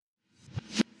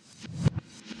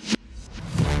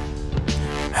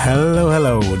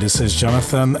Hello. This is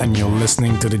Jonathan, and you're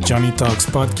listening to the Johnny Talks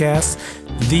podcast,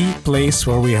 the place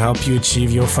where we help you achieve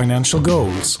your financial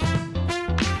goals.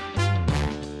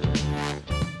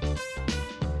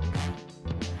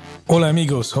 Hola,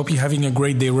 amigos. Hope you're having a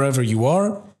great day wherever you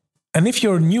are. And if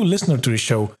you're a new listener to the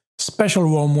show, special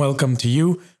warm welcome to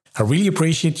you. I really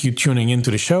appreciate you tuning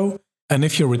into the show. And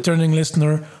if you're a returning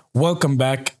listener, welcome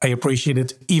back. I appreciate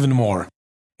it even more.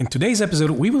 In today's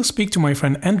episode, we will speak to my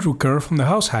friend Andrew Kerr from the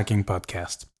House Hacking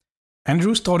Podcast.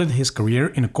 Andrew started his career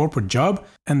in a corporate job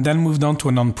and then moved on to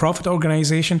a non-profit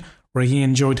organization where he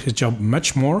enjoyed his job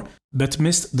much more, but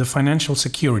missed the financial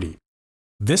security.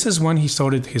 This is when he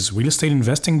started his real estate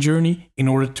investing journey in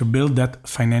order to build that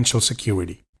financial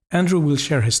security. Andrew will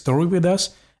share his story with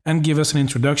us and give us an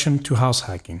introduction to house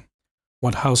hacking,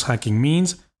 what house hacking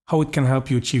means, how it can help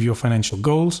you achieve your financial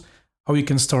goals, how you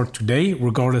can start today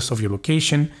regardless of your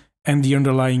location, and the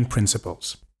underlying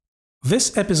principles.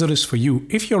 This episode is for you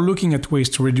if you're looking at ways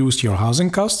to reduce your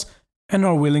housing costs and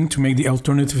are willing to make the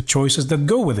alternative choices that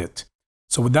go with it.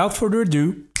 So without further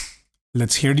ado,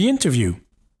 let's hear the interview.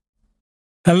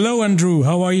 Hello, Andrew.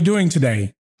 How are you doing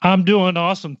today? I'm doing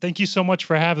awesome. Thank you so much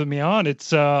for having me on.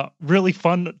 It's really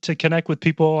fun to connect with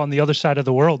people on the other side of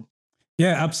the world.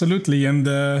 Yeah, absolutely. And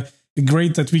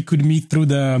great that we could meet through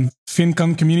the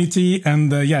FinCon community.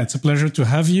 And it's a pleasure to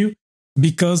have you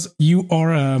because you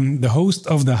are the host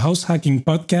of the House Hacking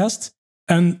Podcast.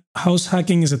 And house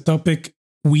hacking is a topic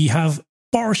we have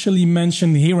partially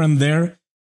mentioned here and there,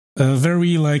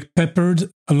 very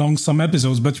peppered along some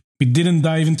episodes, but we didn't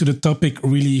dive into the topic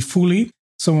really fully.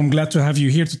 So I'm glad to have you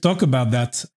here to talk about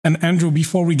that. And Andrew,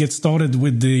 before we get started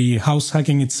with the house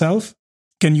hacking itself,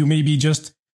 can you maybe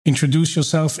just introduce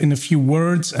yourself in a few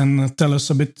words and tell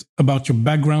us a bit about your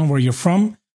background, where you're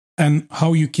from, and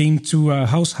how you came to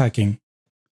house hacking?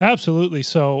 Absolutely.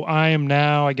 So I am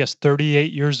now,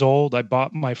 38 years old. I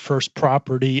bought my first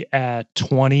property at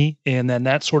 20, and then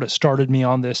that sort of started me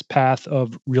on this path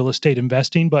of real estate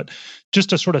investing. But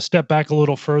just to sort of step back a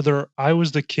little further, I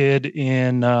was the kid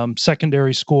in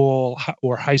secondary school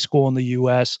or high school in the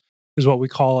US, is what we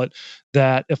call it,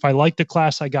 that if I liked the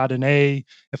class, I got an A.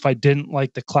 If I didn't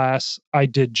like the class, I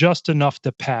did just enough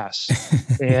to pass.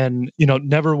 And,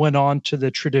 never went on to the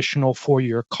traditional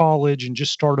 4-year college and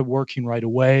just started working right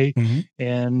away.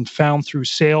 And found through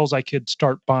sales, I could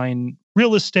start buying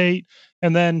real estate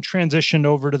and then transitioned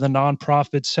over to the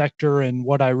nonprofit sector. And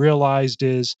what I realized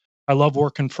is I love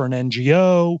working for an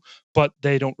NGO, but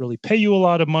they don't really pay you a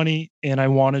lot of money. And I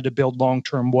wanted to build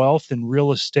long-term wealth, and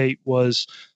real estate was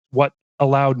what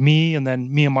allowed me and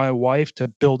then me and my wife to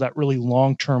build that really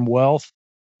long-term wealth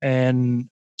and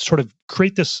sort of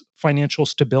create this financial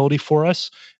stability for us.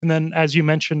 And then, as you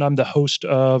mentioned, I'm the host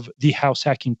of the House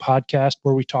Hacking Podcast,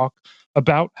 where we talk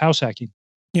about house hacking.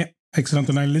 Yeah, excellent.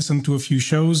 And I listened to a few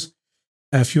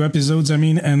episodes,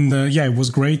 and it was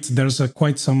great. There's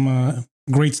quite some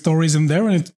great stories in there.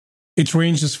 And it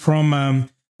ranges from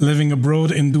living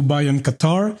abroad in Dubai and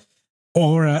Qatar,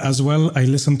 or as well, I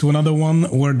listened to another one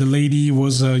where the lady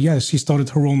was, she started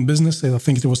her own business. I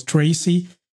think it was Tracy.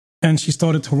 And she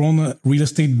started her own real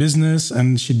estate business,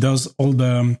 and she does all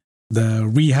the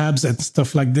rehabs and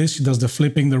stuff like this. She does the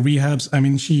flipping, the rehabs.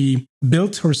 She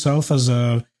built herself as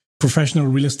a professional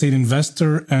real estate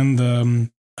investor and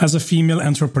as a female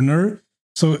entrepreneur.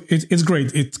 So it's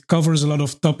great. It covers a lot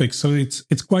of topics. So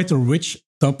it's quite a rich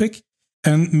topic.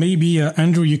 And maybe,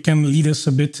 Andrew, you can lead us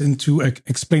a bit into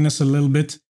explain us a little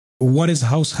bit, what is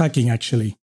house hacking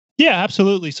actually? Yeah,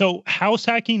 absolutely. So house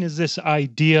hacking is this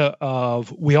idea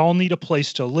of we all need a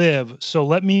place to live. So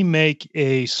let me make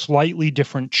a slightly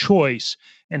different choice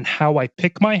in how I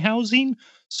pick my housing.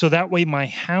 So that way my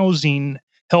housing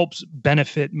helps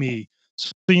benefit me.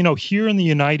 So, here in the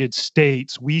United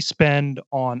States, we spend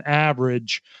on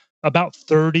average about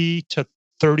 30 to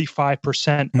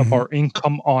 35% of our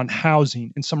income on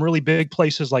housing. In some really big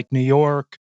places like New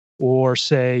York or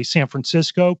say San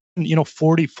Francisco,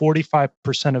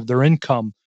 45% of their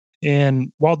income.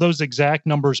 And while those exact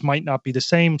numbers might not be the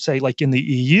same, say like in the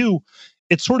EU,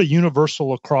 it's sort of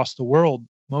universal across the world.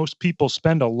 Most people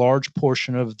spend a large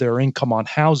portion of their income on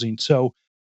housing. So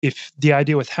if the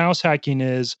idea with house hacking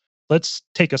is, let's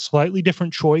take a slightly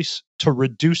different choice to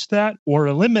reduce that or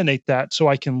eliminate that so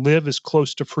I can live as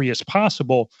close to free as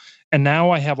possible. And now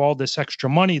I have all this extra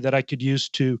money that I could use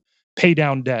to pay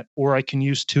down debt or I can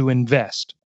use to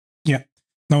invest. Yeah,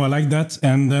 no, I like that.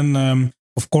 And then,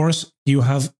 of course, you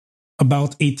have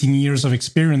about 18 years of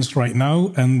experience right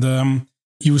now. And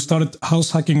you started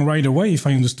house hacking right away, if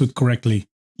I understood correctly.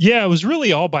 Yeah, it was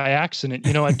really all by accident.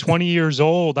 At 20 years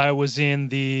old, I was in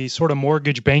the sort of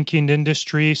mortgage banking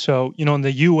industry. So, in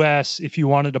the US, if you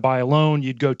wanted to buy a loan,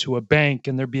 you'd go to a bank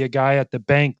and there'd be a guy at the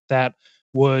bank that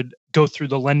would go through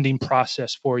the lending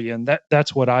process for you. And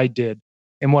that's what I did.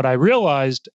 And what I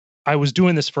realized, I was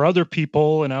doing this for other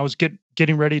people and I was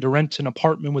getting ready to rent an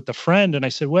apartment with a friend. And I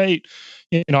said, wait,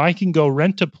 I can go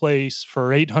rent a place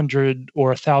for 800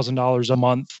 or $1,000 a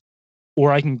month,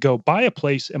 or I can go buy a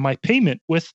place and my payment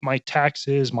with my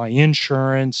taxes, my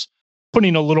insurance,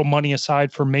 putting a little money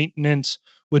aside for maintenance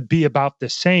would be about the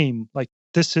same. Like,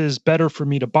 this is better for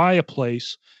me to buy a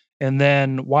place. And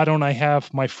then why don't I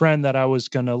have my friend that I was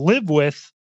going to live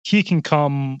with? He can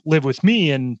come live with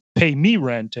me and pay me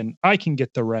rent and I can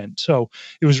get the rent. So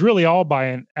it was really all by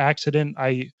an accident.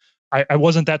 I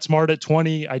wasn't that smart at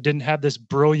 20. I didn't have this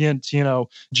brilliant,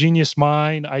 genius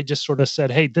mind. I just sort of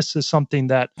said, hey, this is something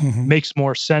that Hmm. makes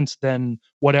more sense than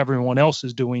what everyone else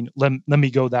is doing. Let me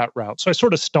go that route. So I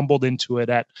sort of stumbled into it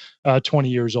at 20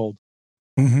 years old.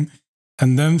 Hmm.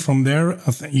 And then from there,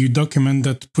 you document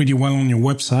that pretty well on your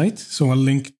website. So I'll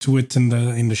link to it in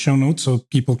the show notes so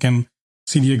people can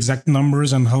see the exact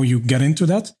numbers and how you get into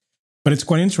that. But it's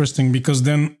quite interesting because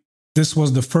then this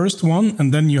was the first one,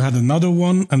 and then you had another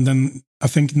one, and then I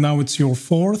think now it's your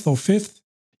fourth or fifth.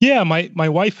 Yeah, my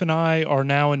wife and I are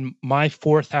now in my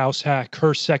fourth house hack,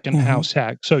 her second Hmm. house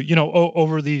hack. So,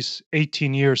 over these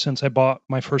 18 years since I bought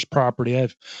my first property,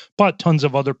 I've bought tons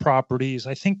of other properties.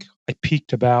 I think I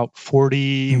peaked about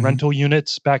 40 Hmm. rental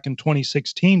units back in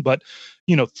 2016. But,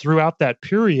 throughout that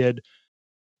period,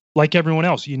 like everyone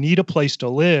else, you need a place to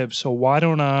live. So why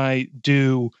don't I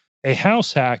do a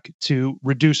house hack to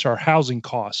reduce our housing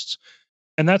costs?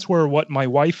 And that's where what my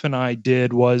wife and I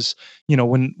did was,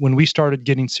 when we started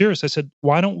getting serious, I said,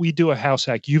 why don't we do a house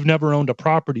hack? You've never owned a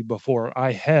property before.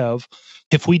 I have.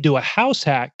 If we do a house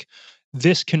hack,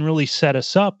 this can really set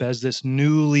us up as this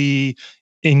newly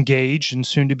engaged and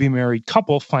soon to be married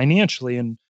couple financially.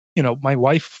 And, my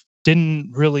wife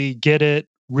didn't really get it.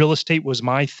 Real estate was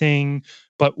my thing.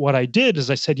 But what I did is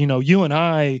I said, you and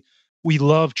I, we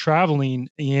love traveling.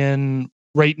 And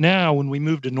right now, when we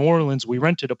moved to New Orleans, we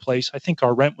rented a place. I think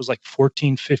our rent was like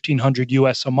 1,500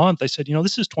 US a month. I said,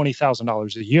 this is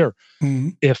 $20,000 a year. Hmm.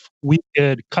 If we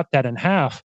could cut that in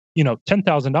half,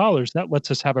 $10,000, that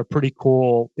lets us have a pretty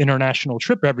cool international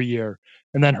trip every year.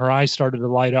 And then her eyes started to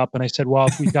light up. And I said, well,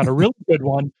 if we got a really good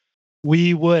one,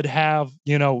 we would have,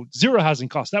 zero housing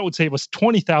costs. That would save us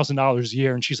 $20,000 a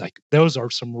year. And she's like, those are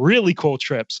some really cool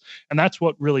trips. And that's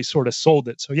what really sort of sold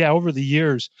it. So, yeah, over the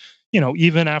years,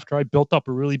 even after I built up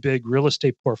a really big real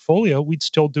estate portfolio, we'd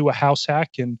still do a house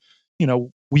hack. And,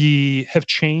 we have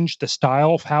changed the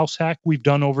style of house hack we've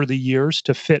done over the years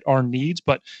to fit our needs.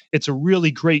 But it's a really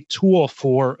great tool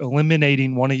for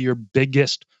eliminating one of your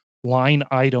biggest line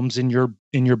items in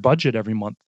your budget every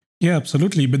month. Yeah,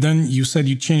 absolutely. But then you said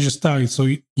you changed the style. So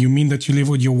you mean that you live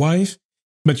with your wife,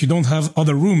 but you don't have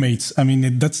other roommates. I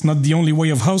mean, that's not the only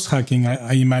way of house hacking,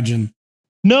 I imagine.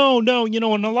 No, no,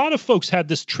 and a lot of folks had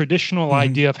this traditional Hmm.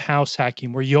 idea of house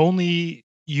hacking where you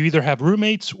either have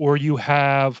roommates or you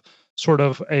have sort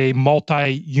of a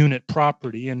multi-unit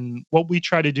property. And what we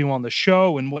try to do on the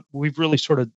show and what we've really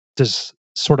sort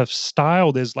of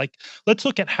styled is like, let's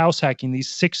look at house hacking, these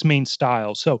six main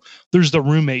styles. So there's the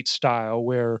roommate style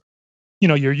where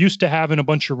you're used to having a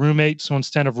bunch of roommates. So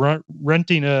instead of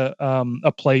renting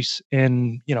a place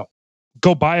and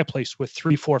go buy a place with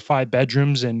three, four, five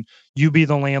bedrooms, and you be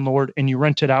the landlord, and you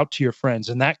rent it out to your friends,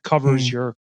 and that covers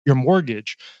Hmm. your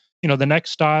mortgage. The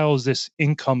next style is this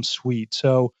income suite.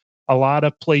 So a lot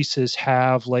of places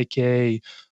have like a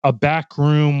back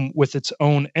room with its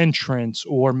own entrance,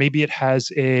 or maybe it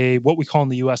has a what we call in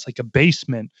the US like a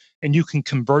basement, and you can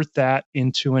convert that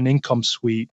into an income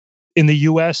suite. In the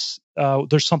US,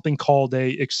 there's something called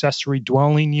a accessory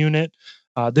dwelling unit.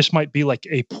 This might be like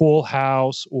a pool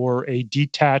house or a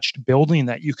detached building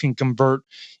that you can convert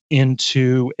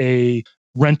into a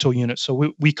rental unit.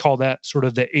 So we call that sort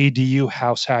of the ADU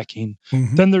house hacking.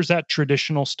 Hmm. Then there's that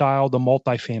traditional style, the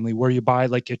multifamily, where you buy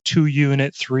like a 2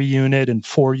 unit, 3 unit, and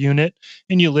 4 unit,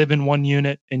 and you live in one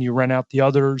unit and you rent out the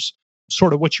others.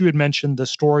 Sort of what you had mentioned, the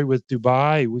story with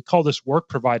Dubai, we call this work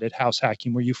provided house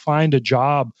hacking, where you find a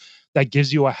job that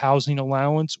gives you a housing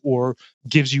allowance or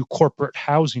gives you corporate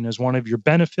housing as one of your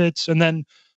benefits. And then,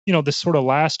 this sort of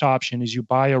last option is you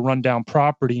buy a rundown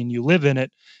property and you live in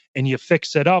it and you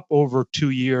fix it up over 2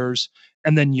 years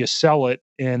and then you sell it.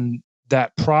 And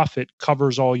that profit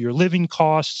covers all your living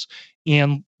costs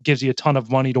and gives you a ton of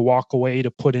money to walk away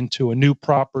to put into a new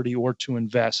property or to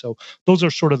invest. So those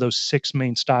are sort of those six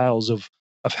main styles of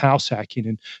of house hacking.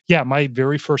 And yeah, my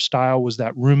very first style was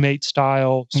that roommate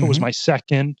style. So was Hmm. my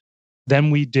second.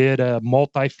 Then we did a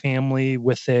multifamily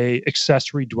with a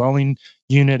accessory dwelling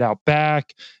unit out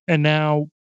back. And now,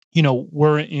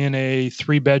 we're in a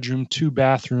 3-bedroom,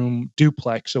 2-bathroom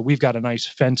duplex. So we've got a nice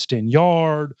fenced in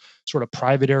yard, sort of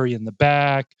private area in the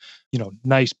back,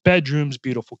 nice bedrooms,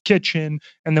 beautiful kitchen.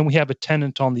 And then we have a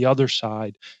tenant on the other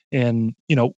side. And,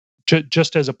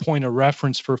 just as a point of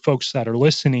reference for folks that are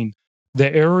listening,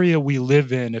 the area we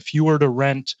live in, if you were to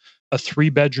rent a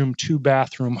 3-bedroom,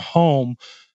 2-bathroom home,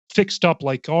 fixed up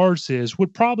like ours is,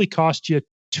 would probably cost you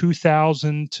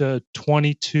 2,000 to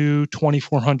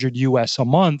 2,400 US a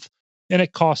month, and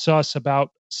it costs us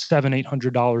about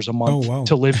 $700-800 a Oh, month wow.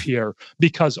 to live here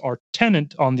because our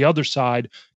tenant on the other side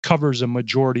covers a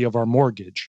majority of our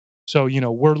mortgage. So,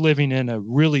 we're living in a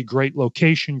really great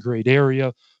location, great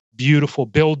area, beautiful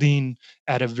building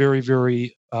at a very,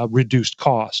 very reduced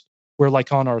cost. Where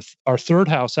like on our third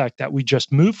house act that we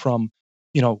just moved from,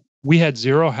 we had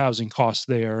zero housing costs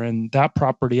there, and that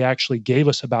property actually gave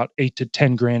us about 8 to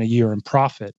 10 grand a year in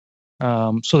profit.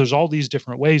 So there's all these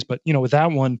different ways, but with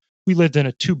that one, we lived in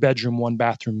a 2-bedroom,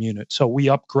 1-bathroom unit. So we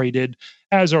upgraded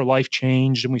as our life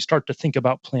changed, and we start to think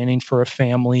about planning for a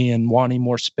family and wanting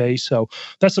more space. So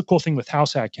that's the cool thing with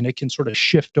house hacking; it can sort of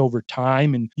shift over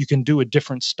time, and you can do a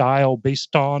different style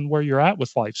based on where you're at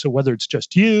with life. So whether it's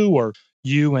just you or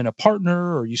you and a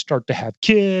partner, or you start to have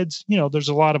kids, there's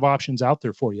a lot of options out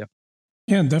there for you.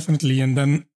 Yeah, definitely. And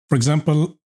then, for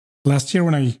example, last year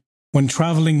when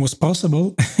traveling was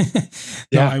possible, now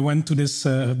Yeah. I went to this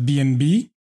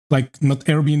B&B, like not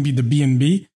Airbnb, the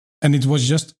B&B, and it was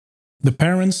just the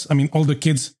parents. I mean, all the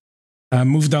kids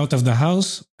moved out of the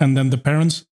house, and then the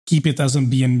parents keep it as a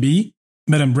B&B,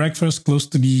 bed and breakfast close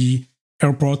to the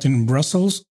airport in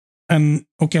Brussels. And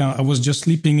okay, I was just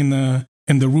sleeping in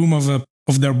the room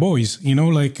of their boys.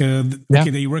 Like Yeah. okay,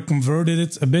 they reconverted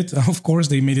it a bit. Of course,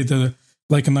 they made it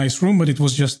like a nice room, but it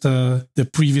was just the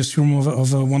previous room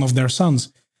of one of their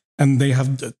sons, and they have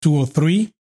 2 or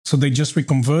 3, so they just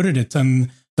reconverted it, and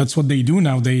that's what they do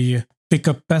now. They pick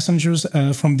up passengers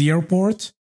from the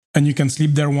airport, and you can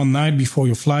sleep there one night before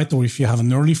your flight, or if you have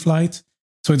an early flight.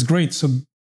 So it's great. So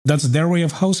that's their way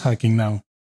of house hacking now.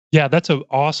 Yeah, that's an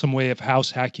awesome way of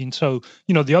house hacking. So,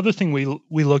 the other thing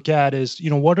we look at is,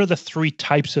 what are the 3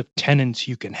 types of tenants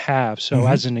you can have? So, Hmm.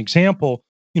 as an example,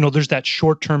 there's that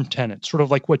short-term tenant, sort of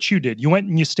like what you did. You went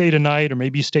and you stayed a night, or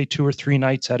maybe you stayed 2 or 3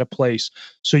 nights at a place.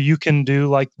 So you can do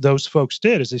like those folks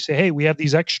did, is they say, "Hey, we have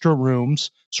these extra rooms,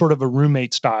 sort of a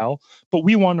roommate style, but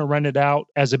we want to rent it out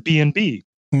as a B and B."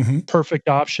 Hmm. Perfect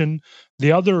option.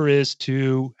 The other is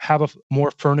to have a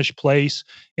more furnished place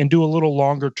and do a little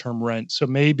longer term rent. So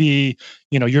maybe,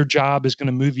 your job is going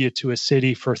to move you to a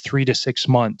city for 3 to 6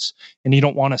 months, and you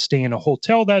don't want to stay in a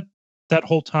hotel that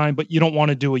whole time, but you don't want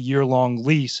to do a year-long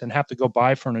lease and have to go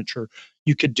buy furniture.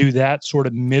 You could do that sort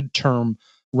of midterm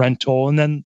rental. And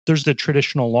then there's the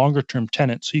traditional longer term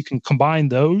tenant. So you can combine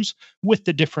those with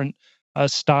the different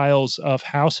styles of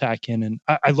house hacking. And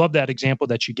I love that example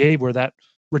that you gave where that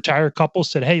retired couple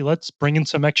said, "Hey, let's bring in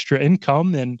some extra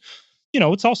income." And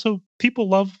it's also people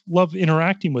love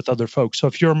interacting with other folks. So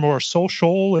if you're more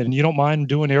social and you don't mind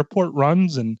doing airport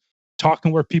runs and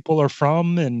talking where people are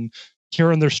from and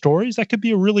hearing their stories, that could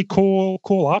be a really cool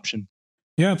option.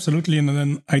 Yeah, absolutely. And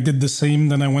then I did the same.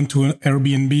 Then I went to an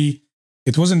Airbnb.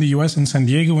 It was in the US in San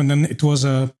Diego, and then it was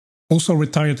a also a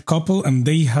retired couple, and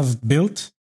they have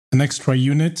built an extra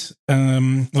unit,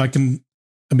 like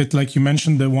a bit like you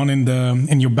mentioned, the one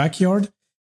in your backyard,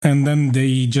 and then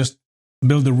they just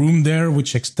build a room there,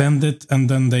 which extended, and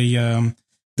then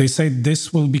they said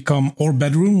this will become our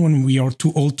bedroom when we are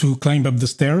too old to climb up the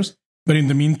stairs. But in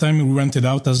the meantime, we rent it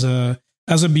out as a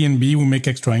B&B. We make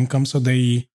extra income, so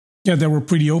they were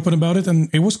pretty open about it, and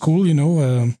it was cool.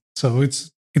 So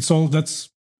it's all that's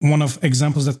one of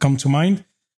examples that come to mind.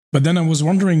 But then I was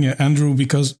wondering, Andrew,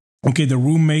 because okay, the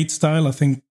roommate style, I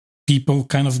think people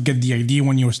kind of get the idea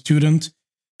when you're a student,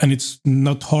 and it's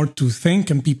not hard to think,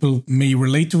 and people may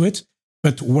relate to it.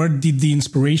 But where did the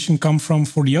inspiration come from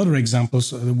for the other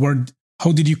examples?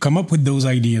 How did you come up with those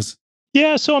ideas?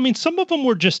 Yeah, so I mean, some of them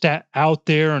were just out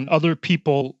there, and other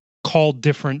people called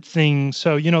different things.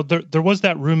 So there was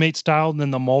that roommate style, and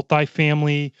then the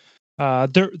multifamily.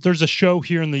 There's a show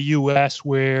here in the U.S.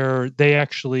 where they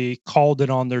actually called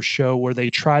it on their show where they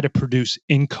try to produce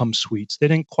income suites. They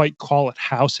didn't quite call it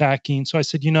house hacking. So I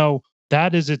said,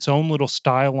 that is its own little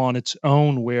style on its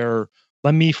own. Where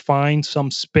let me find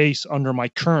some space under my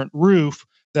current roof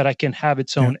that I can have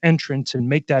its Yeah. own entrance and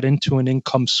make that into an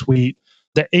income suite.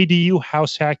 the ADU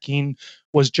house hacking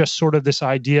was just sort of this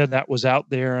idea that was out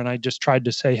there. And I just tried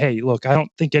to say, hey, look, I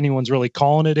don't think anyone's really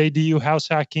calling it ADU house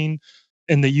hacking.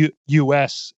 In the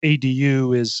US,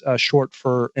 ADU is short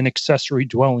for an accessory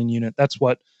dwelling unit. That's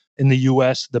what in the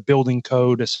US, the building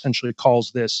code essentially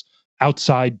calls this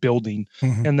outside building.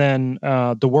 Mm-hmm. And then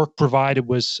the work provided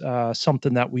was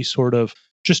something that we sort of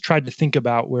just tried to think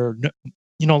about where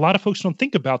a lot of folks don't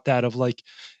think about that of like,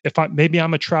 if maybe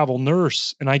I'm a travel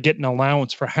nurse and I get an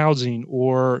allowance for housing,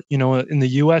 or, in the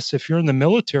US, if you're in the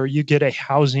military, you get a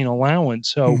housing allowance.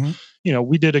 So,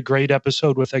 we did a great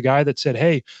episode with a guy that said,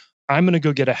 hey, I'm going to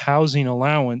go get a housing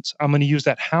allowance. I'm going to use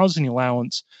that housing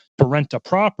allowance to rent a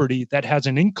property that has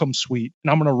an income suite,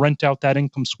 and I'm going to rent out that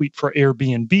income suite for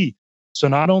Airbnb. So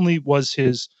not only was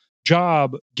his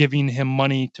job giving him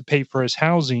money to pay for his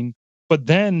housing, but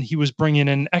then he was bringing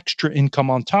in extra income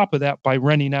on top of that by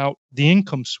renting out the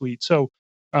income suite. So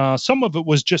some of it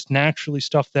was just naturally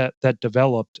stuff that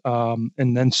developed,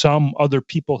 and then some other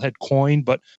people had coined,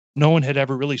 but no one had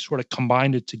ever really sort of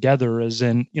combined it together as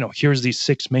in, here's these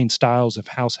 6 main styles of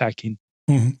house hacking.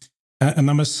 Mm-hmm. And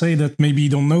I must say that maybe you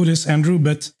don't know this, Andrew,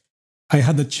 but I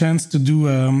had the chance to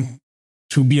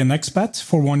to be an expat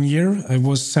for 1 year. I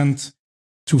was sent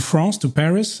to France, to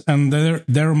Paris, and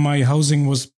there my housing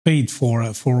was paid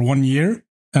for 1 year.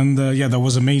 And that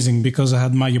was amazing because I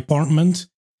had my apartment.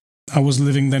 I was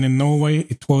living then in Norway.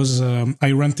 It was,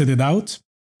 I rented it out.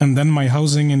 And then my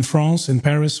housing in France, in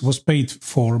Paris, was paid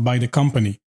for by the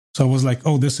company. So I was like,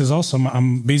 oh, this is awesome.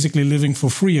 I'm basically living for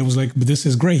free. I was like, but this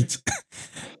is great.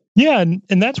 Yeah,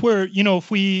 and that's where,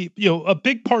 if we, a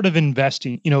big part of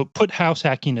investing, put house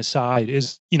hacking aside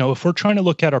is, if we're trying to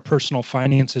look at our personal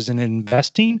finances and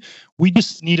investing, we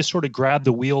just need to sort of grab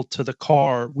the wheel to the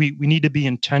car. We need to be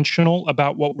intentional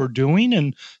about what we're doing.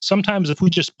 And sometimes if we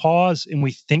just pause and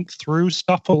we think through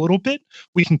stuff a little bit,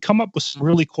 we can come up with some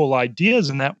really cool ideas.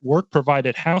 And that work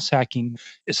provided house hacking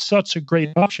is such a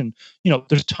great option.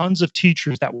 There's tons of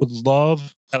teachers that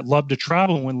love to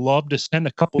travel and love to spend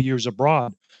a couple years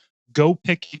abroad. Go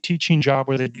pick a teaching job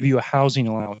where they give you a housing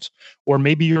allowance. Or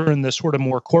maybe you're in this sort of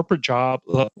more corporate job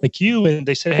like you, and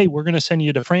they say, hey, we're going to send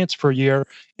you to France for a year.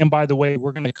 And by the way,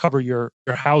 we're going to cover your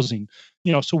housing.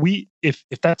 So if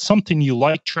that's something you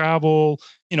like, travel,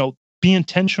 be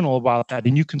intentional about that.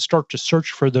 And you can start to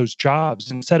search for those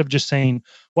jobs instead of just saying,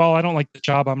 well, I don't like the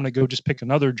job, I'm going to go just pick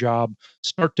another job.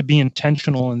 Start to be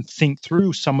intentional and think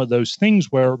through some of those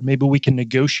things where maybe we can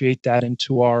negotiate that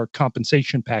into our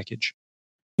compensation package.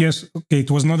 Yes, okay,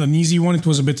 it was not an easy one. It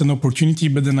was a bit an opportunity,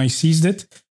 but then I seized it.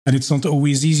 And it's not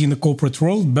always easy in the corporate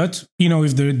world, but,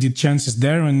 if the chance is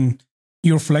there and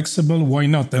you're flexible, why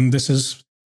not? And this is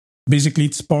basically,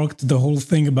 it sparked the whole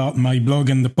thing about my blog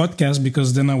and the podcast,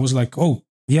 because then I was like, oh,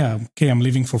 yeah, okay, I'm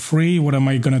living for free. What am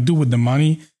I going to do with the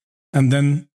money? And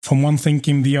then from one thing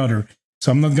came the other.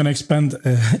 So I'm not going to expand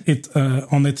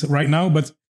on it right now,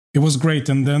 but it was great.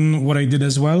 And then what I did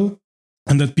as well,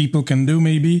 and that people can do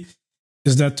maybe,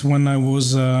 is that when I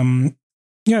was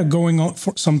going out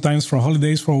sometimes for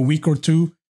holidays for a week or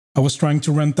two, I was trying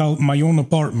to rent out my own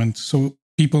apartment. So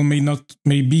people may not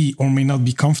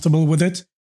be comfortable with it,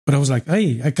 but I was like,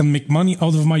 hey, I can make money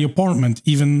out of my apartment,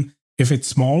 even if it's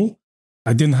small.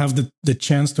 I didn't have the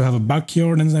chance to have a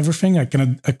backyard and everything. I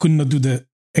could not do the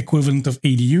equivalent of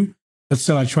ADU, but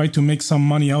still I tried to make some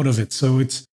money out of it. So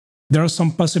there are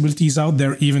some possibilities out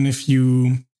there, even if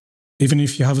you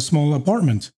have a small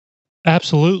apartment.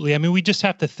 Absolutely. I mean, we just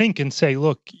have to think and say,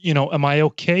 look, am I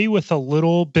okay with a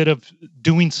little bit of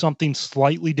doing something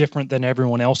slightly different than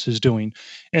everyone else is doing?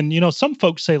 And, some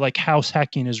folks say like house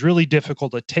hacking is really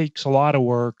difficult. It takes a lot of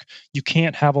work. You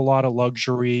can't have a lot of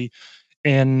luxury.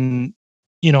 And,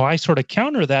 I sort of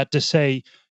counter that to say,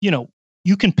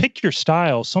 you can pick your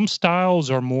style. Some styles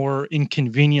are more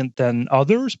inconvenient than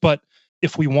others, but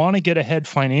if we want to get ahead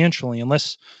financially,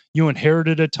 unless you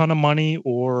inherited a ton of money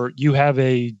or you have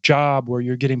a job where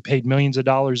you're getting paid millions of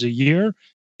dollars a year,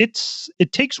 it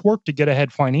takes work to get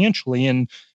ahead financially. And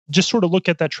just sort of look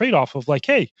at that trade-off of like,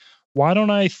 hey, why don't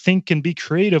I think and be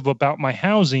creative about my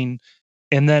housing?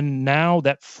 And then now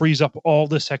that frees up all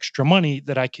this extra money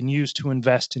that I can use to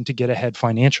invest and to get ahead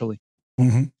financially.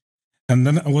 Mm-hmm. And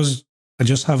then I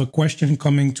just have a question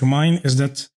coming to mind, is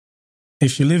that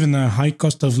if you live in a high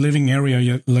cost of living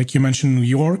area, like you mentioned, New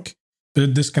York,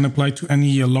 but this can apply to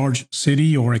any large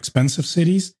city or expensive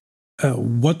cities,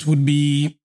 what would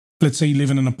be, let's say you live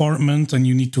in an apartment and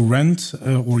you need to rent,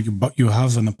 or you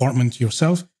have an apartment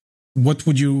yourself, what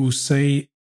would you say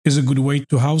is a good way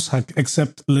to house hack,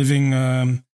 except living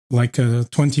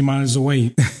 20 miles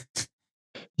away?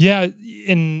 Yeah.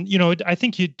 And, I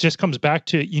think it just comes back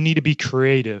to you need to be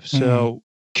creative. So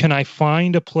can I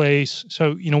find a place?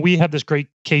 So, we had this great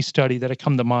case study that had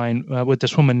come to mind with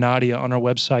this woman, Nadia, on our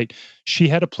website. She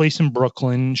had a place in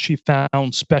Brooklyn. She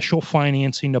found special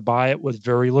financing to buy it with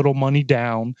very little money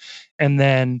down. And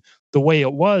then the way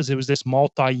it was this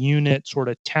multi-unit sort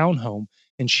of townhome.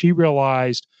 And she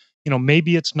realized,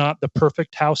 maybe it's not the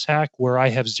perfect house hack where I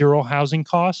have zero housing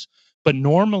costs, but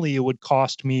normally it would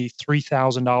cost me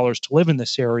 $3,000 to live in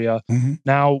this area. Mm-hmm.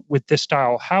 Now, with this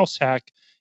style house hack,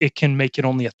 it can make it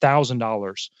only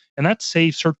 $1,000. And that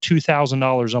saves her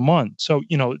 $2,000 a month. So,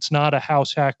 it's not a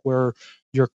house hack where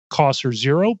your costs are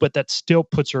zero, but that still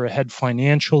puts her ahead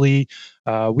financially.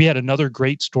 We had another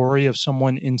great story of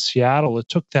someone in Seattle. It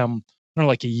took them,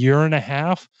 like a year and a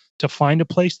half to find a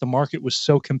place. The market was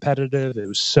so competitive. It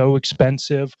was so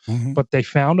expensive, Mm-hmm. but they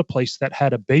found a place that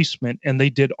had a basement and they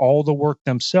did all the work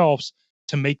themselves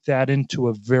to make that into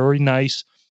a very nice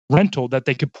rental that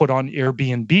they could put on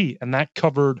Airbnb, and that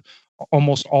covered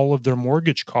almost all of their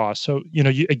mortgage costs. So,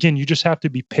 you just have to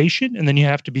be patient, and then you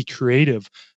have to be creative,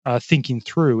 thinking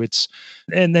through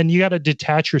and then you got to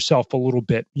detach yourself a little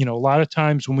bit. A lot of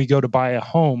times when we go to buy a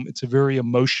home, it's a very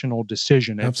emotional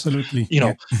decision. Absolutely.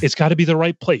 It's got to be the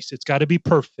right place. It's got to be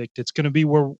perfect. It's going to be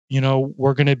where,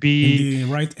 we're going to be in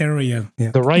the right area.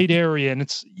 Yeah. The right area. And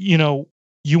it's,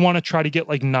 you want to try to get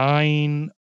like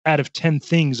 9 out of 10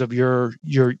 things of your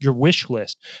wish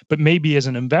list. But maybe as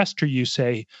an investor, you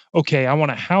say, okay, I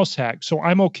want a house hack. So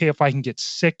I'm okay if I can get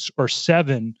 6 or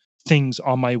 7 things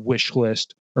on my wish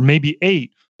list, or maybe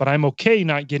 8, but I'm okay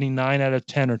not getting 9 out of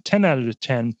 10 or 10 out of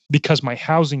 10 because my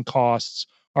housing costs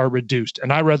are reduced.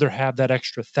 And I'd rather have that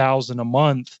extra $1,000 a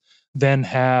month than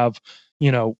have,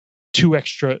 2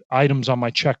 extra items on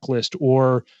my checklist,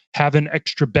 or have an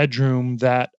extra bedroom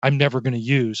that I'm never going to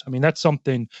use. I mean, that's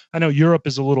something, I know Europe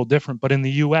is a little different, but in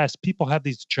the US, people have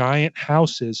these giant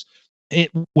houses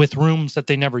with rooms that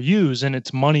they never use, and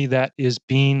it's money that is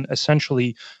being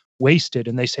essentially wasted.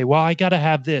 And they say, well, I got to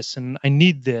have this and I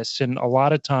need this. And a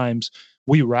lot of times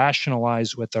we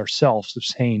rationalize with ourselves of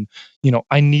saying,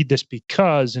 I need this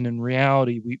because, and in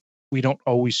reality, we don't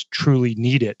always truly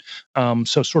need it.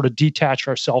 So sort of detach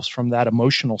ourselves from that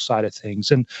emotional side of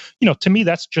things. And, to me,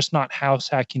 that's just not house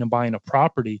hacking and buying a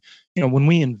property. When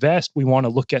we invest, we want to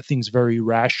look at things very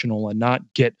rational and not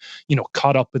get,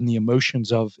 caught up in the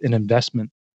emotions of an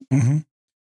investment. Mm-hmm.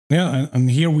 Yeah. And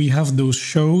here we have those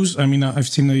shows. I mean, I've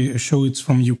seen a show, it's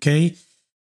from UK,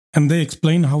 and they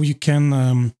explain how you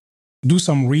can do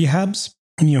some rehabs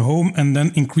in your home and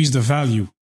then increase the value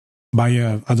by,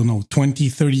 I don't know, 20,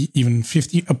 30, even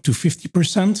 50, up to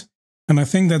 50%. And I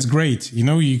think that's great.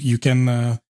 You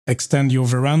can extend your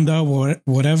veranda or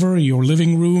whatever, your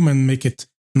living room, and make it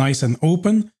nice and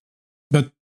open.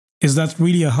 But is that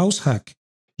really a house hack?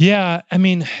 Yeah. I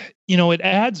mean, it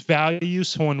adds value.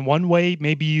 So in one way,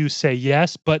 maybe you say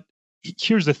yes, but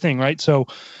here's the thing, right? So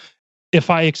if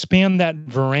I expand that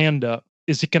veranda,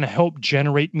 is it going to help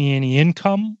generate me any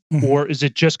income, or is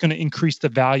it just going to increase the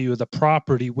value of the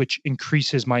property, which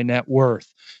increases my net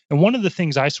worth? And one of the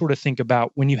things I sort of think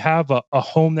about when you have a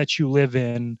home that you live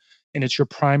in and it's your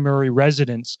primary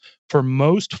residence, for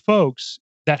most folks,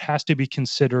 that has to be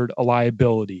considered a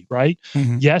liability, right?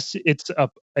 Mm-hmm. Yes, it's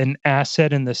an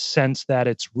asset in the sense that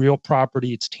it's real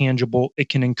property, it's tangible, it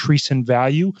can increase in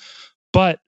value,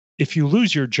 but if you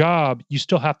lose your job, you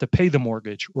still have to pay the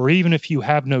mortgage. Or even if you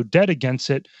have no debt against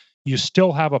it, you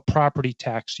still have a property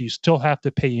tax. You still have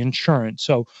to pay insurance.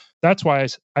 So that's why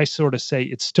I sort of say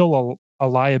it's still a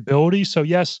liability. So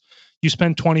yes, you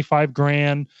spend 25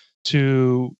 grand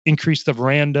to increase the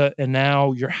veranda, and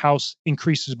now your house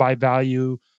increases by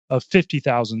value of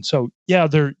 50,000. So yeah,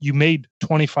 you made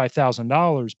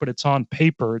 $25,000, but it's on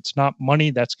paper. It's not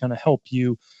money that's going to help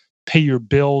you pay your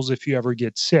bills if you ever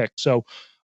get sick. So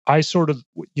I sort of,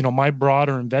 my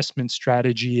broader investment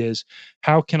strategy is,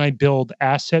 how can I build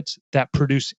assets that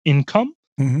produce income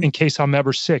in case I'm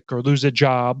ever sick or lose a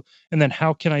job? And then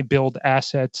how can I build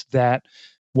assets that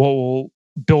will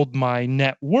build my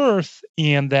net worth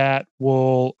and that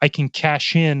I can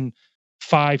cash in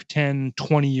 5, 10,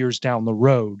 20 years down the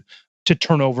road to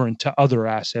turn over into other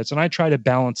assets. And I try to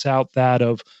balance out that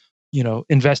of,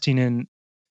 investing in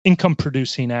income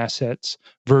producing assets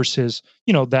versus,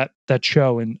 that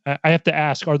show. And I have to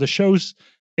ask, are the shows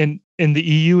in the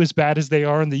EU as bad as they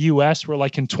are in the US, where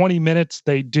like in 20 minutes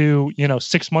they do,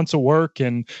 6 months of work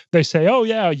and they say, oh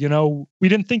yeah, we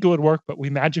didn't think it would work, but we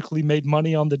magically made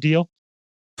money on the deal?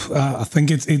 I think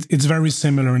it's very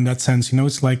similar in that sense.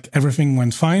 It's like everything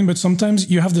went fine, but sometimes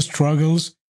you have the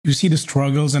struggles, you see the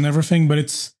struggles and everything, but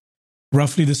it's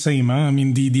roughly the same. Huh? I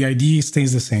mean, the idea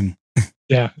stays the same.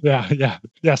 Yeah.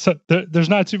 So there's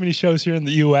not too many shows here in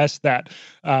the U.S. that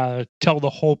tell the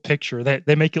whole picture.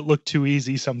 They make it look too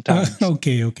easy sometimes.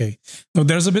 Okay. No,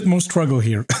 there's a bit more struggle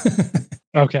here.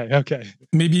 Okay.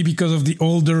 Maybe because of the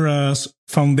older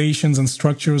foundations and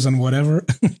structures and whatever.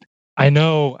 I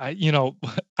know.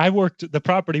 I worked the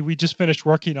property we just finished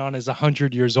working on is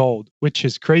 100 years old, which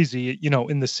is crazy.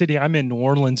 In the city I'm in, New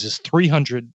Orleans is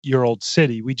 300-year-old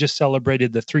city. We just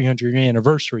celebrated the 300-year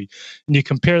anniversary, and you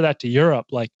compare that to Europe,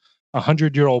 like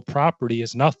 100-year-old property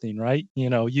is nothing, right?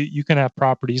 You can have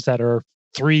properties that are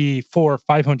 3, 4,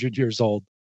 500 years old.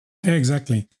 Yeah,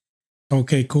 exactly.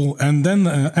 Okay, cool. And then,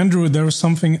 Andrew, there was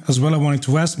something as well I wanted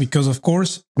to ask because, of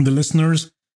course, the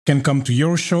listeners can come to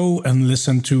your show and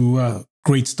listen to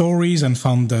great stories and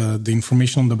found the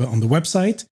information on the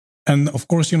website. And of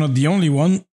course, you're not the only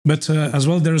one, but as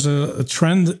well, there's a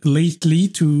trend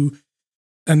lately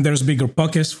and there's Bigger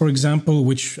Pockets, for example,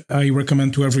 which I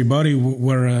recommend to everybody,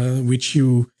 which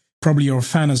you probably are a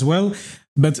fan as well.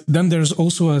 But then there's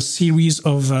also a series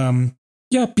of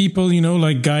people,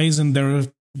 like guys, and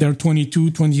they're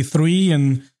 22, 23,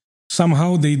 and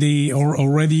somehow they are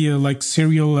already like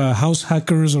serial house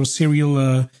hackers or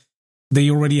serial. They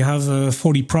already have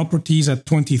 40 properties at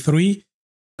 23.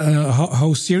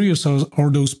 How serious are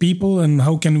those people, and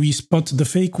how can we spot the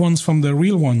fake ones from the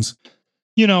real ones?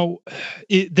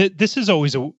 This is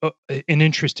always an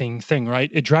interesting thing,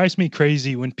 right? It drives me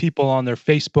crazy when people on their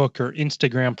Facebook or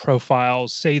Instagram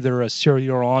profiles say they're a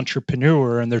serial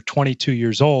entrepreneur and they're 22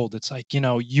 years old. It's like,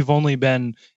 you've only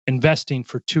been investing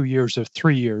for 2 years or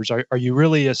 3 years. Are you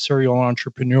really a serial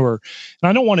entrepreneur? And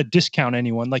I don't want to discount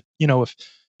anyone. Like, if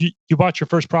you bought your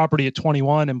first property at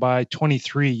 21 and by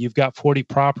 23 you've got 40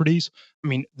 properties. I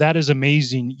mean, that is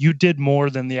amazing. You did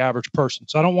more than the average person.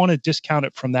 So I don't want to discount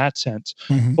it from that sense.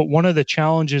 Mm-hmm. But one of the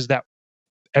challenges that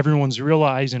everyone's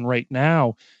realizing right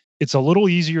now, it's a little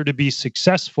easier to be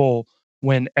successful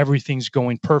when everything's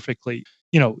going perfectly.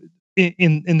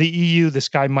 In the EU, this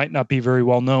guy might not be very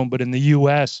well known, but in the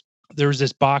US, there's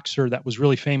this boxer that was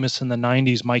really famous in the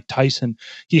 90s, Mike Tyson.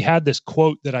 He had this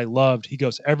quote that I loved. He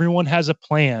goes, "Everyone has a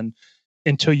plan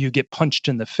until you get punched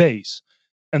in the face."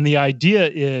 And the idea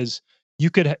is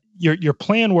your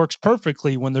plan works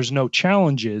perfectly when there's no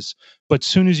challenges, but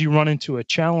soon as you run into a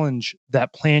challenge,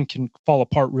 that plan can fall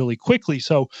apart really quickly.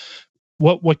 So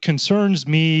what concerns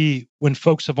me when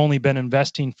folks have only been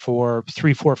investing for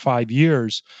 3, 4, 5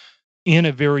 years in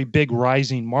a very big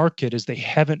rising market is they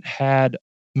haven't had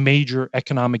major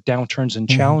economic downturns and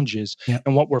challenges. Yeah.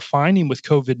 And what we're finding with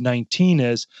COVID-19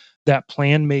 is that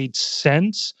plan made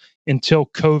sense until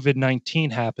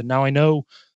COVID-19 happened. Now, I know,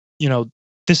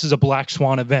 this is a black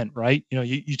swan event, right?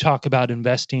 You talk about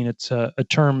investing. It's a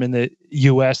term in the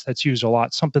US that's used a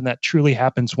lot, something that truly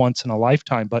happens once in a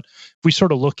lifetime. But if we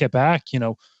sort of look back,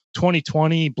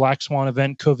 2020, black swan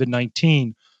event,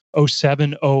 COVID-19,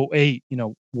 07, 08,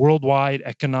 worldwide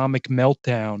economic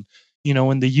meltdown.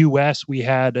 In the US, we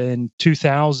had in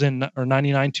 2000 or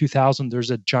 99, 2000,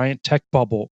 there's a giant tech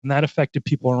bubble, and that affected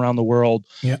people around the world.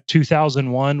 Yeah.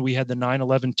 2001, we had the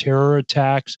 9/11 terror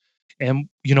attacks, and,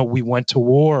 we went to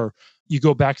war. You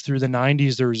go back through the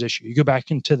 90s, there was issue. You go back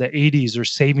into the 80s,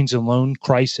 there's savings and loan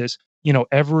crisis.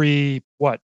 Every,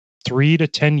 3 to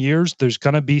 10 years, there's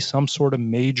going to be some sort of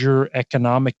major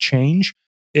economic change.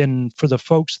 And for the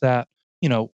folks that,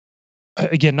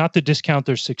 again, not to discount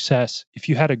their success. If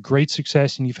you had a great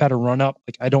success and you've had a run up,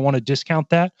 like I don't want to discount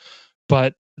that,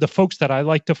 but the folks that I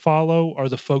like to follow are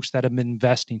the folks that have been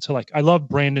investing. So like I love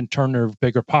Brandon Turner of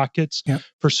Bigger Pockets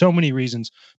for so many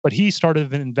reasons, but he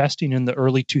started investing in the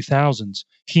early 2000s.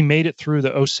 He made it through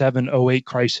the 07, 08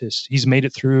 crisis. He's made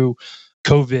it through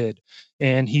COVID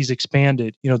and he's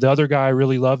expanded. The other guy I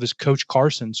really love is Coach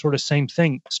Carson, sort of same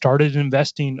thing. Started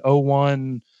investing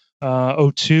 01,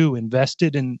 02,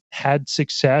 invested and had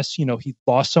success. He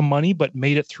lost some money, but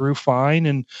made it through fine.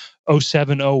 And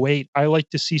 07, 08, I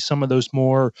like to see some of those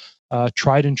more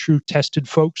tried and true tested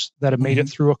folks that have made it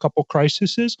through a couple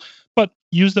crises, but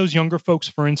use those younger folks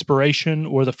for inspiration,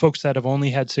 or the folks that have only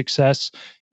had success,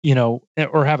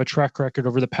 or have a track record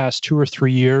over the past 2 or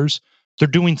 3 years. They're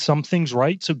doing some things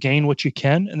right. So gain what you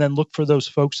can, and then look for those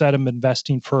folks that have been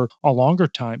investing for a longer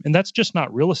time. And that's just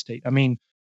not real estate. I mean,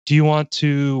 do you want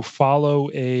to follow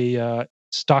a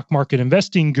stock market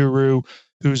investing guru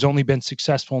who's only been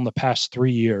successful in the past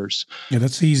 3 years? Yeah,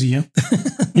 that's easy. Yeah,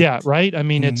 yeah, right. I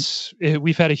mean,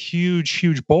 we've had a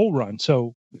huge bull run.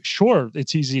 So sure,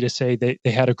 it's easy to say they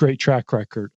had a great track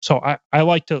record. So I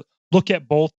like to look at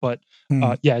both, but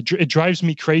it drives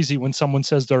me crazy when someone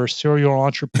says they're a serial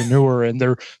entrepreneur and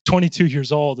they're 22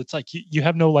 years old. It's like you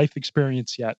have no life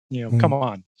experience yet. Come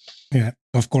on. Yeah,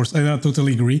 of course. I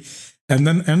totally agree. And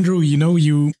then Andrew,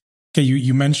 you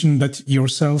mentioned that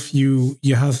yourself you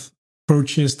have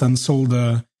purchased and sold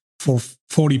for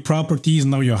 40 properties.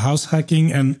 Now you're house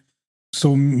hacking, and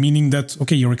so meaning that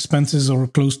your expenses are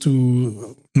close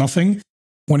to nothing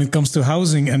when it comes to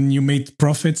housing, and you made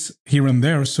profits here and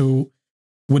there. So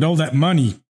with all that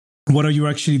money, what are you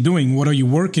actually doing? What are you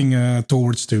working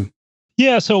towards to?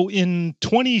 Yeah, so in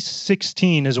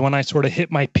 2016 is when I sort of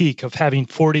hit my peak of having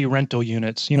 40 rental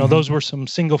units. Those were some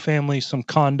single family, some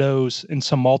condos, and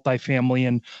some multifamily.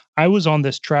 And I was on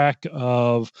this track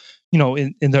of,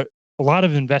 in the a lot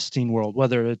of investing world,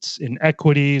 whether it's in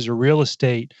equities or real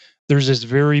estate, there's this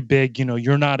very big,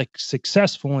 you're not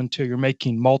successful until you're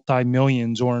making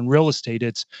multi-millions, or in real estate,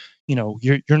 it's,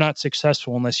 you're not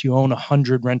successful unless you own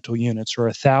 100 rental units or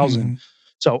 1,000.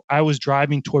 So I was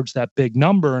driving towards that big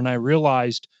number, and I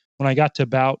realized when I got to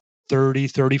about 30,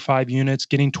 35 units,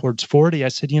 getting towards 40, I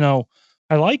said,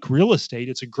 I like real estate.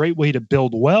 It's a great way to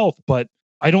build wealth, but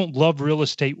I don't love real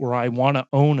estate where I want to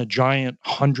own a giant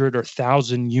 100 or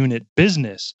 1,000 unit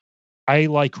business. I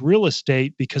like real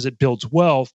estate because it builds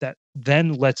wealth that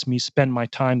then lets me spend my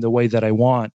time the way that I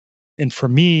want. And for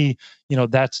me,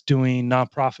 that's doing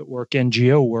nonprofit work,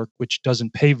 NGO work, which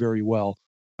doesn't pay very well.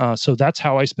 So that's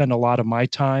how I spend a lot of my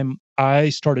time. I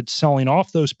started selling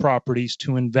off those properties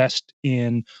to invest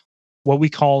in what we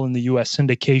call in the US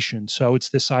syndication. So it's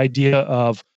this idea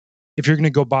of, if you're going to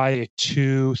go buy a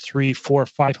 2, 3, 4,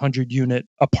 500 unit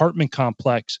apartment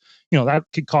complex, that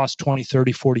could cost 20,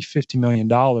 30, 40, $50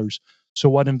 million. So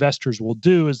what investors will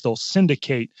do is they'll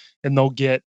syndicate, and they'll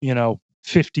get,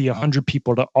 50, 100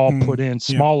 people to all put in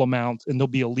small amounts, and they'll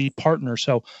be a lead partner.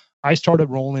 So I started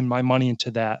rolling my money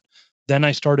into that. Then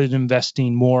I started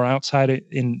investing more outside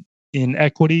in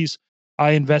equities.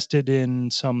 I invested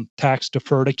in some tax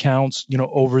deferred accounts,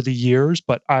 over the years,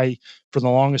 but I, for the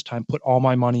longest time, put all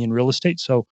my money in real estate.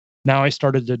 So now I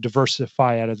started to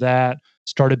diversify out of that,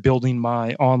 started building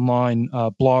my online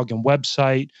blog and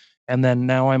website. And then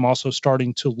now I'm also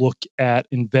starting to look at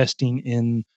investing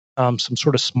in some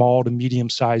sort of small to medium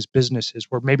sized businesses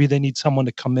where maybe they need someone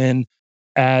to come in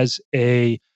as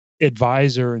a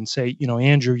advisor and say,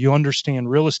 Andrew, you understand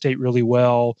real estate really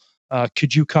well.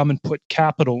 Could you come and put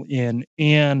capital in?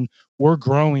 And we're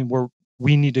growing where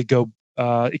we need to go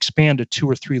expand to 2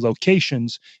 or 3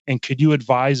 locations. And could you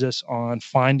advise us on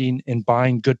finding and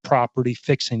buying good property,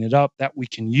 fixing it up that we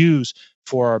can use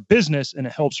for our business, and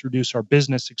it helps reduce our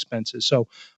business expenses? So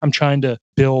I'm trying to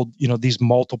build, these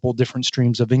multiple different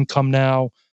streams of income now.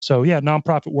 So yeah,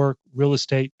 nonprofit work, real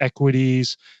estate,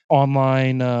 equities,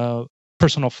 online,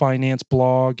 personal finance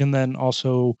blog, and then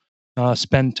also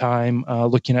spend time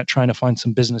looking at trying to find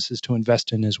some businesses to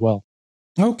invest in as well.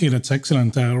 Okay, that's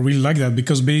excellent. I really like that,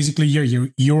 because basically,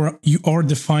 you are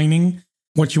defining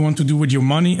what you want to do with your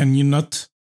money, and you're not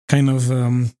kind of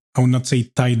I would not say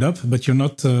tied up, but you're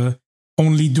not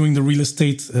only doing the real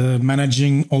estate,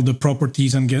 managing all the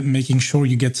properties and making sure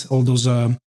you get all those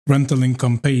rental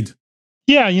income paid.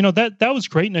 Yeah, that was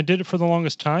great, and I did it for the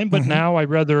longest time. But now I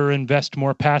rather invest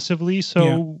more passively.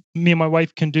 So me and my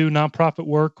wife can do nonprofit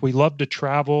work. We love to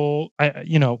travel.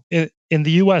 In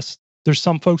the U.S., there's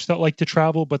some folks that like to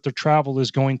travel, but their travel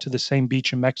is going to the same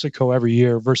beach in Mexico every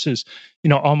year. Versus,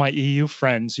 all my EU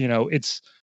friends. It's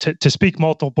to speak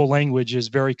multiple languages is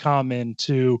very common.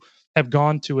 To have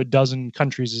gone to a dozen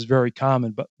countries is very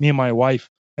common. But me and my wife,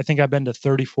 I think I've been to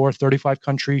 34, 35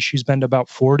 countries. She's been to about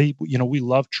 40. We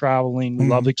love traveling. We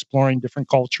love exploring different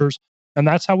cultures. And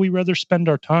that's how we rather spend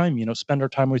our time, spend our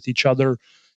time with each other,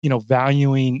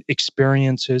 valuing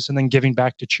experiences and then giving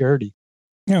back to charity.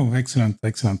 Oh, excellent.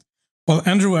 Excellent. Well,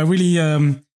 Andrew, I really,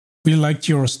 really liked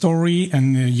your story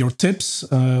and your tips,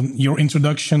 your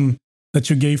introduction that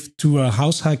you gave to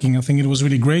house hacking. I think it was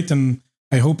really great. And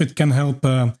I hope it can help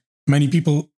many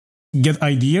people get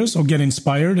ideas or get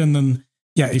inspired. And then,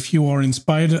 if you are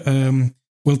inspired,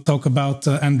 we'll talk about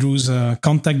Andrew's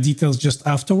contact details just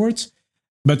afterwards.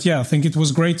 But I think it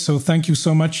was great. So thank you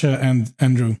so much,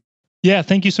 Andrew. Yeah,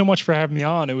 thank you so much for having me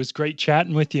on. It was great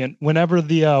chatting with you. And whenever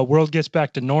the world gets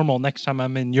back to normal, next time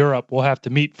I'm in Europe, we'll have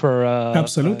to meet for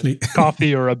absolutely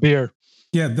coffee or a beer.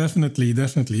 Yeah, definitely.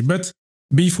 But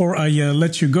before I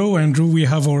let you go, Andrew, we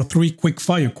have our 3 quick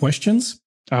fire questions.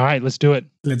 All right, let's do it.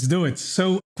 Let's do it.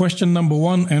 So question number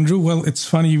 1, Andrew. Well, it's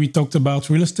funny we talked about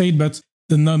real estate, but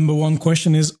the number 1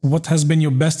 question is, what has been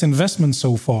your best investment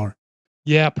so far?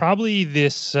 Yeah, probably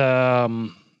this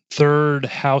third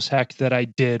house hack that I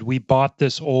did. We bought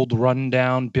this old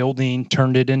rundown building,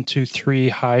 turned it into 3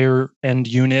 higher end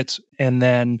units, and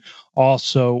then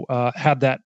also had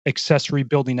that accessory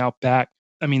building out back.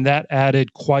 I mean, that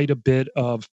added quite a bit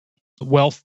of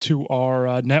wealth to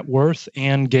our net worth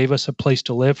and gave us a place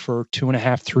to live for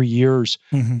 2.5, 3 years.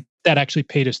 That actually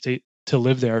paid us to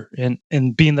live there. And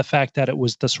being the fact that it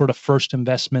was the sort of first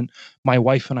investment my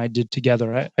wife and I did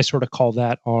together, I sort of call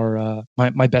that our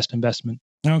my best investment.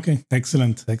 Okay,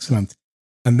 excellent.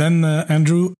 And then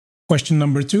Andrew, question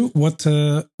number 2, what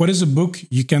is a book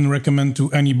you can recommend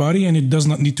to anybody? And it does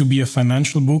not need to be a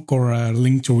financial book or a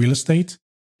link to real estate.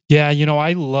 Yeah,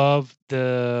 I love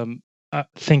the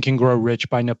Think and Grow Rich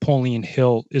by Napoleon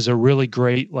Hill is a really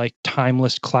great,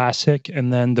 timeless classic.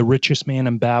 And then The Richest Man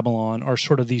in Babylon are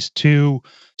sort of these two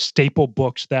staple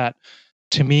books that,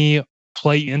 to me,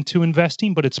 play into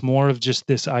investing, but it's more of just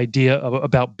this idea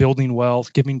about building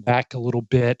wealth, giving back a little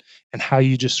bit, and how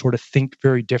you just sort of think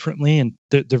very differently. And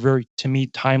they're very, to me,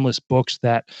 timeless books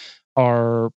that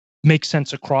make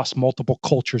sense across multiple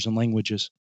cultures and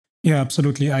languages. Yeah,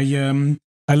 absolutely.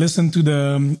 I listened to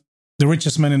the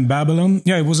Richest Man in Babylon.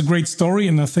 Yeah, it was a great story,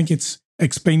 and I think it's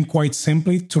explained quite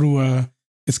simply through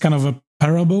it's kind of a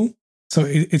parable. So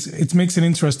it makes it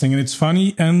interesting, and it's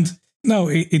funny, and no,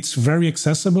 it's very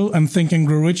accessible. And Think and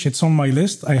Grow Rich, it's on my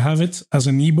list. I have it as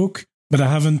an ebook, but I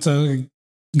haven't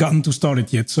gotten to start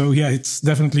it yet. So yeah, it's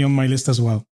definitely on my list as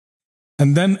well.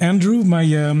 And then Andrew, my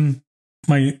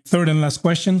third and last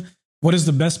question: what is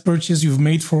the best purchase you've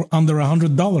made for under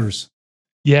 $100?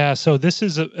 Yeah, so this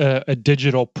is a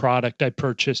digital product I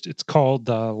purchased. It's called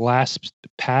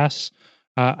LastPass.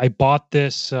 I bought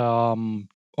this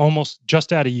almost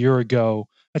just at a year ago.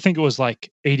 I think it was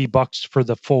like $80 for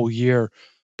the full year,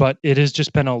 but it has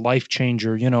just been a life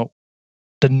changer.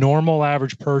 The normal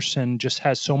average person just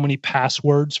has so many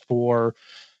passwords for,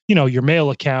 your mail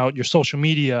account, your social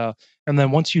media. And then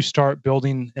once you start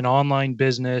building an online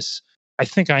business, I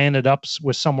think I ended up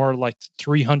with somewhere like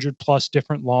 300 plus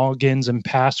different logins and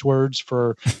passwords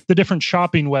for the different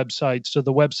shopping websites, so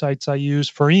the websites I use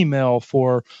for email,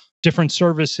 for different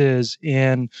services,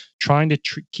 and trying to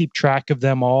keep track of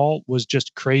them all was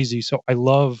just crazy. So I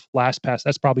love LastPass.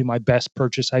 That's probably my best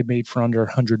purchase I made for under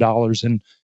 $100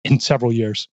 in several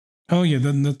years. Oh yeah,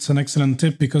 that's an excellent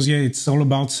tip, because it's all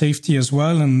about safety as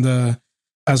well, and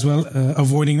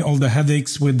avoiding all the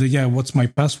headaches with what's my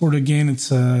password again?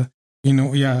 It's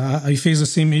I face the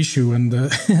same issue, and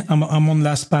I'm on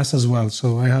LastPass as well,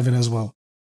 so I have it as well.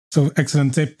 So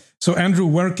excellent tip. So Andrew,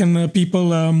 where can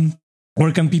people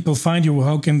find you?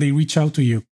 How can they reach out to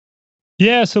you?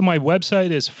 Yeah, so my website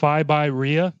is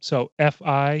FiByREA, so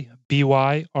FIBYREI.com.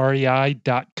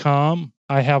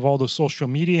 I have all the social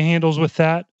media handles with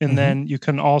that, and then you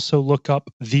can also look up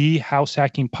the House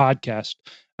Hacking Podcast.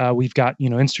 We've got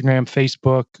Instagram,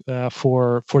 Facebook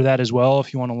for that as well,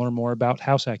 if you want to learn more about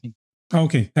house hacking.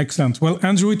 Okay, excellent. Well,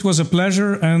 Andrew, it was a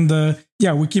pleasure, and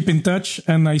we keep in touch,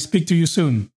 and I speak to you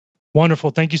soon.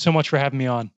 Wonderful. Thank you so much for having me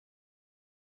on.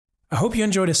 I hope you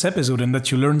enjoyed this episode and that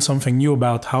you learned something new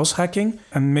about house hacking,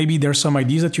 and maybe there's some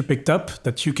ideas that you picked up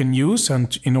that you can use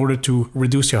and in order to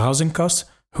reduce your housing costs.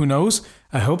 Who knows?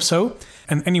 I hope so.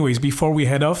 And anyways, before we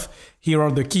head off, here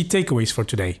are the key takeaways for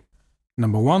today.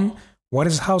 Number 1, what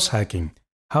is house hacking?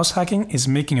 House hacking is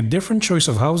making a different choice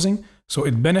of housing, so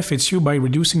it benefits you by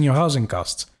reducing your housing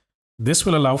costs. This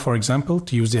will allow, for example,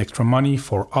 to use the extra money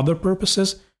for other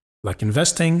purposes, like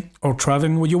investing or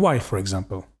traveling with your wife, for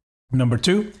example. Number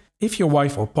 2, if your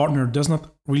wife or partner does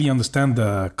not really understand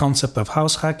the concept of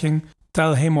house hacking,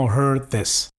 tell him or her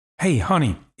this. Hey,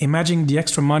 honey, imagine the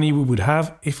extra money we would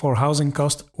have if our housing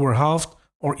costs were halved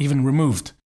or even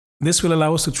removed. This will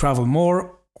allow us to travel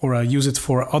more or use it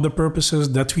for other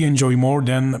purposes that we enjoy more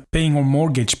than paying our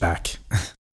mortgage back.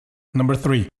 Number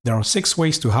 3, there are 6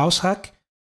 ways to house hack: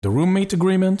 the roommate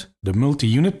agreement, the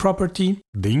multi-unit property,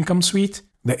 the income suite,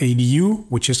 the ADU,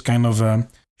 which is kind of a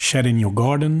shed in your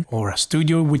garden, or a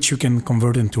studio which you can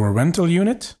convert into a rental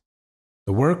unit,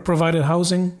 the work-provided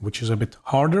housing, which is a bit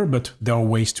harder, but there are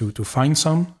ways to find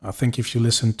some. I think if you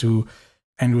listen to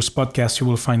Andrew's podcast, you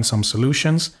will find some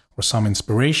solutions or some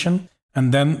inspiration.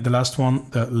 And then the last one,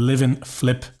 the live-in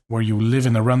flip, where you live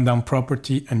in a rundown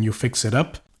property and you fix it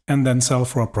up and then sell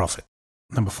for a profit.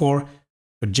 Number 4,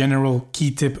 a general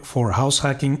key tip for house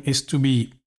hacking is to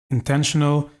be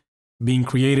intentional, being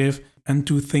creative, and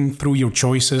to think through your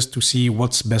choices to see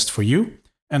what's best for you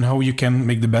and how you can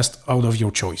make the best out of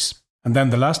your choice. And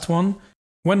then the last one,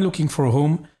 when looking for a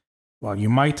home, well, you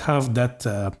might have that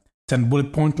 10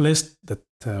 bullet point list, that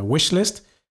wish list.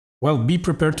 Well, be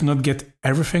prepared to not get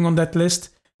everything on that list.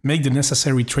 Make the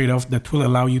necessary trade-off that will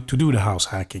allow you to do the house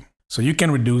hacking, so you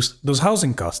can reduce those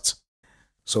housing costs.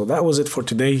 So that was it for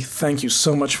today. Thank you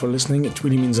so much for listening. It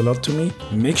really means a lot to me.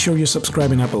 Make sure you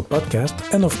subscribe in Apple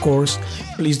Podcast. And of course,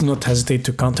 please do not hesitate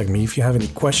to contact me if you have any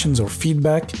questions or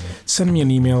feedback. Send me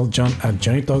an email,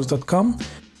 john@johnnytalks.com,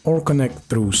 or connect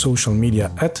through social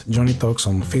media at Johnny Talks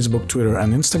on Facebook, Twitter,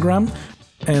 and Instagram.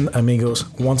 And amigos,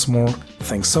 once more,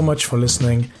 thanks so much for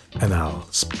listening, and I'll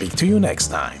speak to you next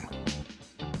time.